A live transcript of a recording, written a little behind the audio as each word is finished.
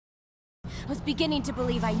I was beginning to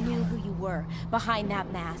believe I knew who you were behind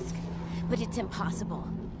that mask. But it's impossible.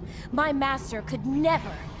 My master could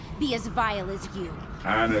never be as vile as you.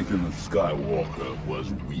 Anakin Skywalker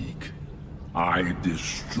was weak. I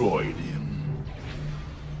destroyed him.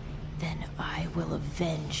 Then I will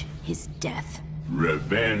avenge his death.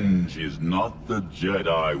 Revenge is not the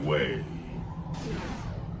Jedi way.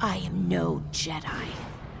 I am no Jedi.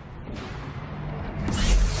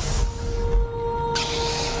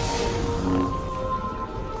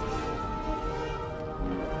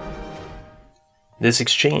 This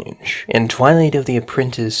exchange in Twilight of the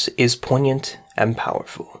Apprentice is poignant and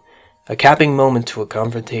powerful, a capping moment to a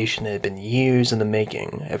confrontation that had been years in the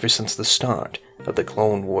making ever since the start of the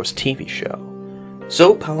Clone Wars TV show.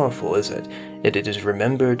 So powerful is it that it is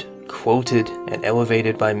remembered, quoted, and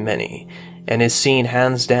elevated by many, and is seen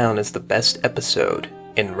hands down as the best episode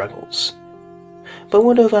in Rebels. But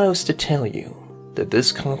what if I was to tell you that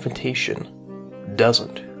this confrontation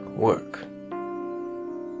doesn't work?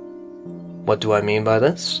 What do I mean by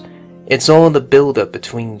this? It's all the build-up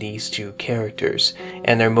between these two characters,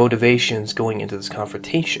 and their motivations going into this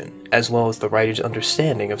confrontation, as well as the writer's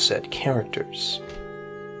understanding of said characters.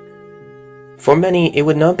 For many, it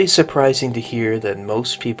would not be surprising to hear that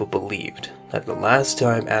most people believed that the last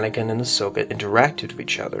time Anakin and Ahsoka interacted with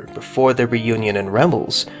each other before their reunion in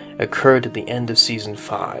Rebels occurred at the end of Season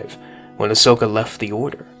 5, when Ahsoka left the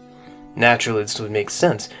Order. Naturally, this would make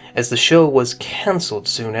sense, as the show was cancelled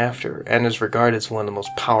soon after, and is regarded as one of the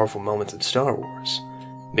most powerful moments in Star Wars.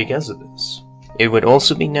 Because of this, it would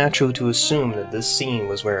also be natural to assume that this scene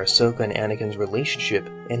was where Ahsoka and Anakin's relationship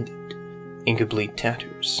ended, in complete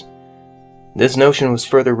tatters. This notion was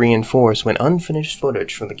further reinforced when unfinished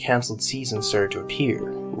footage from the cancelled season started to appear,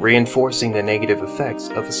 reinforcing the negative effects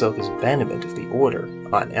of Ahsoka's abandonment of the Order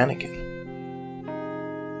on Anakin.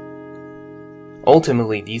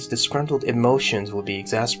 Ultimately, these disgruntled emotions will be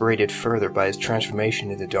exacerbated further by his transformation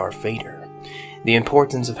into Darth Vader. The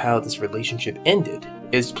importance of how this relationship ended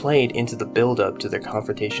is played into the build-up to their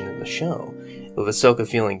confrontation in the show, with Ahsoka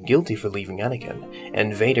feeling guilty for leaving Anakin,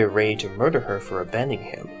 and Vader ready to murder her for abandoning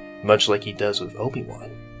him, much like he does with Obi-Wan.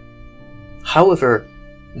 However,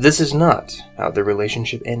 this is not how the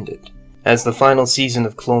relationship ended, as the final season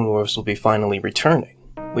of Clone Wars will be finally returning.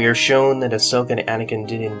 We are shown that Ahsoka and Anakin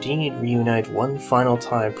did indeed reunite one final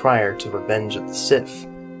time prior to Revenge of the Sith,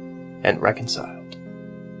 and reconciled.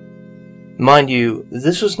 Mind you,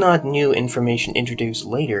 this was not new information introduced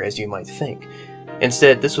later as you might think.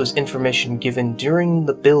 Instead, this was information given during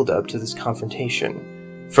the build-up to this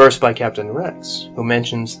confrontation, first by Captain Rex, who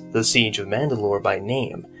mentions the Siege of Mandalore by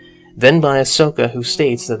name, then by Ahsoka, who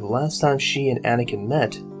states that the last time she and Anakin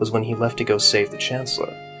met was when he left to go save the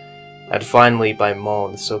Chancellor, and finally by Maul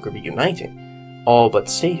and Ahsoka reuniting, all but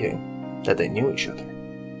stating that they knew each other.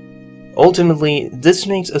 Ultimately, this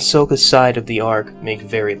makes Ahsoka's side of the arc make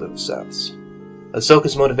very little sense.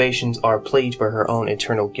 Ahsoka's motivations are plagued by her own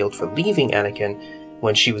internal guilt for leaving Anakin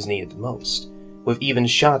when she was needed the most, with even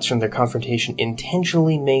shots from their confrontation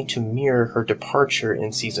intentionally made to mirror her departure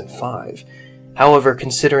in Season 5. However,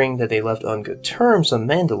 considering that they left on good terms on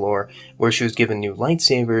Mandalore, where she was given new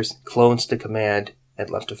lightsabers, clones to command, and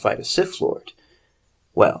left to fight a Sith Lord,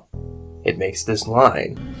 well, it makes this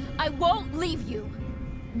line, I won't leave you.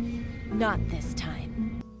 Not this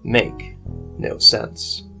time. Make no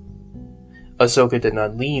sense. Ahsoka did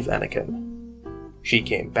not leave Anakin. She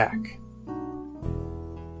came back.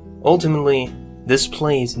 Ultimately, this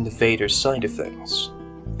plays into Vader's side of things.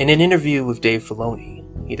 In an interview with Dave Filoni,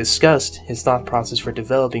 he discussed his thought process for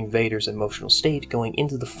developing Vader's emotional state going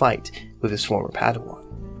into the fight with his former Padawan.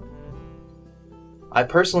 I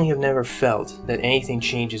personally have never felt that anything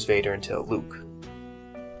changes Vader until Luke.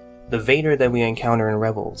 The Vader that we encounter in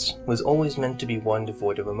Rebels was always meant to be one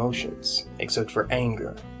devoid of emotions, except for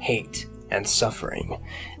anger, hate, and suffering,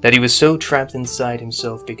 that he was so trapped inside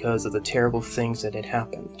himself because of the terrible things that had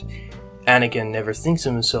happened. Anakin never thinks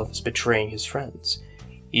of himself as betraying his friends.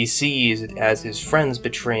 He sees it as his friends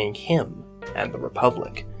betraying him and the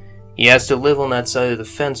Republic. He has to live on that side of the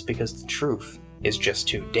fence because the truth is just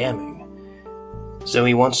too damning. So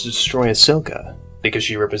he wants to destroy Ahsoka because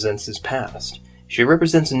she represents his past. She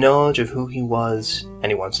represents knowledge of who he was,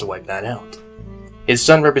 and he wants to wipe that out. His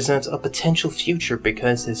son represents a potential future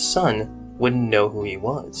because his son wouldn't know who he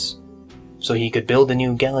was. So he could build a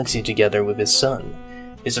new galaxy together with his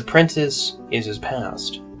son. His apprentice is his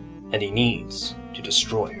past, and he needs to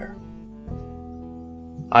destroy her.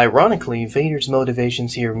 Ironically, Vader's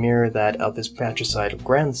motivations here mirror that of his patricidal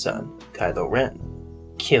grandson, Kylo Ren.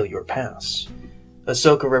 Kill your past.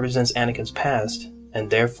 Ahsoka represents Anakin's past, and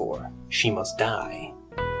therefore, she must die.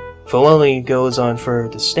 Filoni goes on further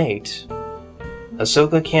to state,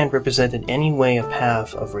 Ahsoka can't represent in any way a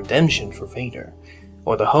path of redemption for Vader,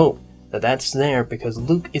 or the hope that that's there because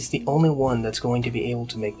Luke is the only one that's going to be able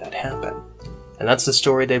to make that happen. And that's the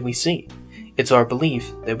story that we see. It's our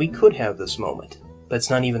belief that we could have this moment, but it's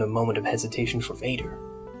not even a moment of hesitation for Vader.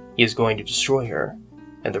 He is going to destroy her,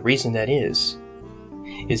 and the reason that is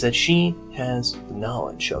that she has the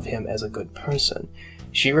knowledge of him as a good person.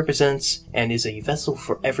 She represents and is a vessel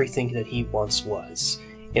for everything that he once was,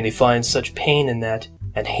 and he finds such pain in that,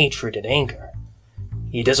 and hatred and anger.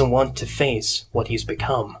 He doesn't want to face what he's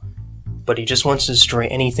become, but he just wants to destroy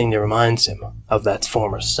anything that reminds him of that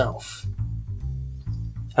former self.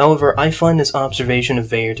 However, I find this observation of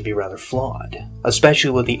Vader to be rather flawed,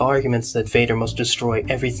 especially with the arguments that Vader must destroy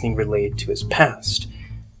everything related to his past.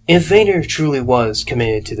 If Vader truly was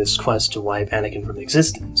committed to this quest to wipe Anakin from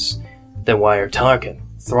existence, then why are Tarkin,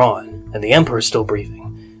 Thrawn, and the Emperor still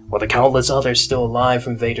breathing, while the countless others still alive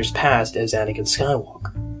from Vader's past as Anakin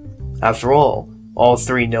Skywalker? After all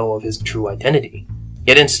three know of his true identity,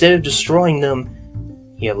 yet instead of destroying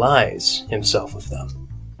them, he allies himself with them.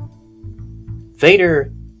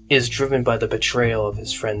 Vader is driven by the betrayal of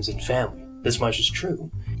his friends and family. This much is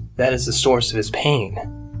true. That is the source of his pain,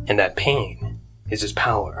 and that pain is his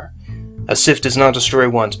power. A Sith does not destroy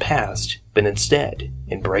one's past, but instead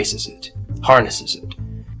embraces it, harnesses it.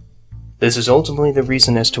 This is ultimately the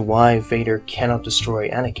reason as to why Vader cannot destroy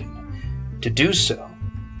Anakin. To do so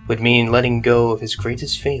would mean letting go of his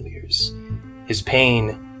greatest failures, his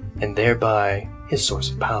pain, and thereby his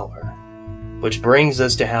source of power. Which brings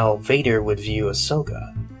us to how Vader would view Ahsoka,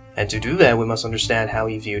 and to do that we must understand how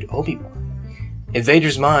he viewed Obi-Wan. In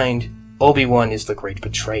Vader's mind, Obi-Wan is the great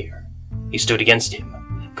betrayer. He stood against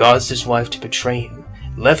him, caused his wife to betray him,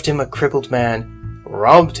 left him a crippled man,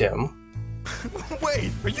 robbed him.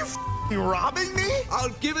 Wait, are you robbing me? I'll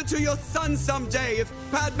give it to your son someday if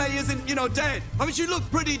Padme isn't, dead. I mean, she looked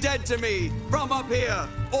pretty dead to me, from up here,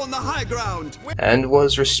 on the high ground. And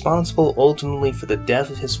was responsible ultimately for the death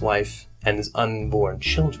of his wife and his unborn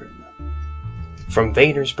children. From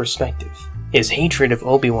Vader's perspective, his hatred of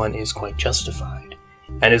Obi-Wan is quite justified,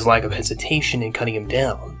 and his lack of hesitation in cutting him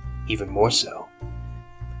down even more so.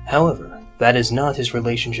 However, that is not his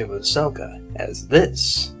relationship with Ahsoka, as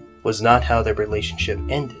this was not how their relationship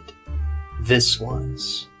ended. This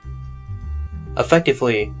was.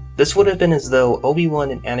 Effectively, this would have been as though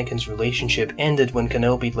Obi-Wan and Anakin's relationship ended when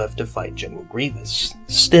Kenobi left to fight General Grievous,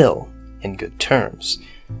 still in good terms.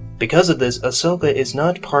 Because of this, Ahsoka is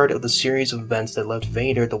not part of the series of events that left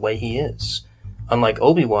Vader the way he is. Unlike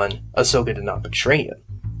Obi-Wan, Ahsoka did not betray him.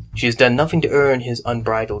 She has done nothing to earn his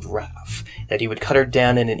unbridled wrath, that he would cut her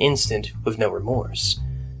down in an instant with no remorse.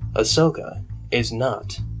 Ahsoka is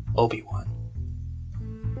not Obi-Wan.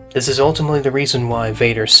 This is ultimately the reason why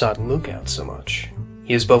Vader sought Luke out so much.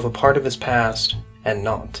 He is both a part of his past and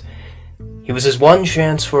not. He was his one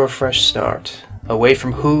chance for a fresh start, away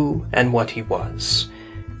from who and what he was.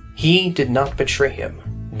 He did not betray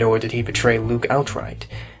him, nor did he betray Luke outright.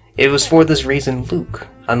 It was for this reason Luke,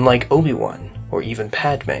 unlike Obi-Wan or even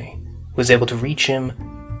Padme, was able to reach him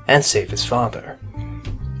and save his father.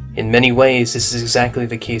 In many ways, this is exactly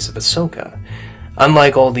the case of Ahsoka.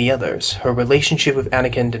 Unlike all the others, her relationship with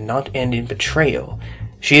Anakin did not end in betrayal.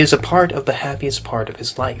 She is a part of the happiest part of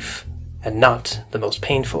his life, and not the most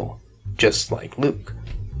painful, just like Luke.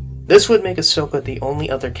 This would make Ahsoka the only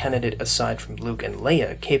other candidate aside from Luke and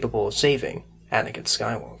Leia capable of saving Anakin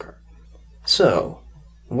Skywalker. So,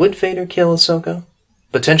 would Vader kill Ahsoka?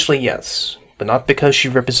 Potentially yes, but not because she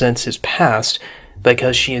represents his past, but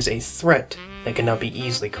because she is a threat that cannot be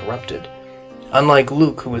easily corrupted. Unlike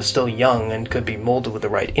Luke, who is still young and could be molded with the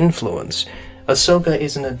right influence, Ahsoka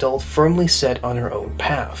is an adult firmly set on her own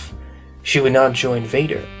path. She would not join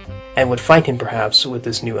Vader, and would fight him perhaps with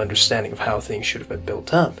this new understanding of how things should have been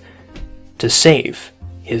built up, to save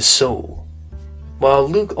his soul. While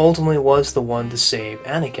Luke ultimately was the one to save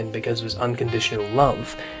Anakin because of his unconditional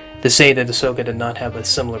love, to say that Ahsoka did not have a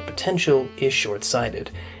similar potential is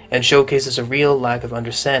short-sighted, and showcases a real lack of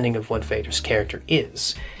understanding of what Vader's character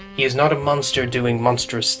is. He is not a monster doing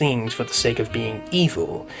monstrous things for the sake of being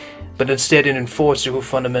evil, but instead an enforcer who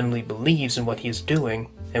fundamentally believes in what he is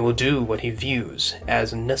doing, and will do what he views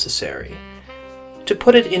as necessary. To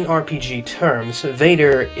put it in RPG terms,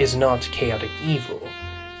 Vader is not chaotic evil,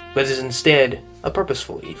 but is instead a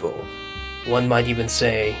purposeful evil. One might even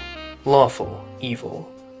say, lawful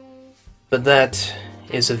evil. But that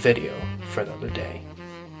is a video for another day.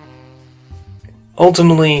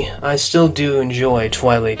 Ultimately, I still do enjoy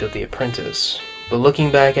Twilight of the Apprentice, but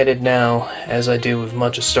looking back at it now, as I do with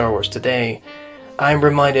much of Star Wars today, I am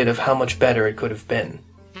reminded of how much better it could have been.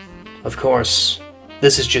 Of course,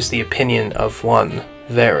 This is just the opinion of one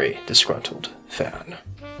very disgruntled fan.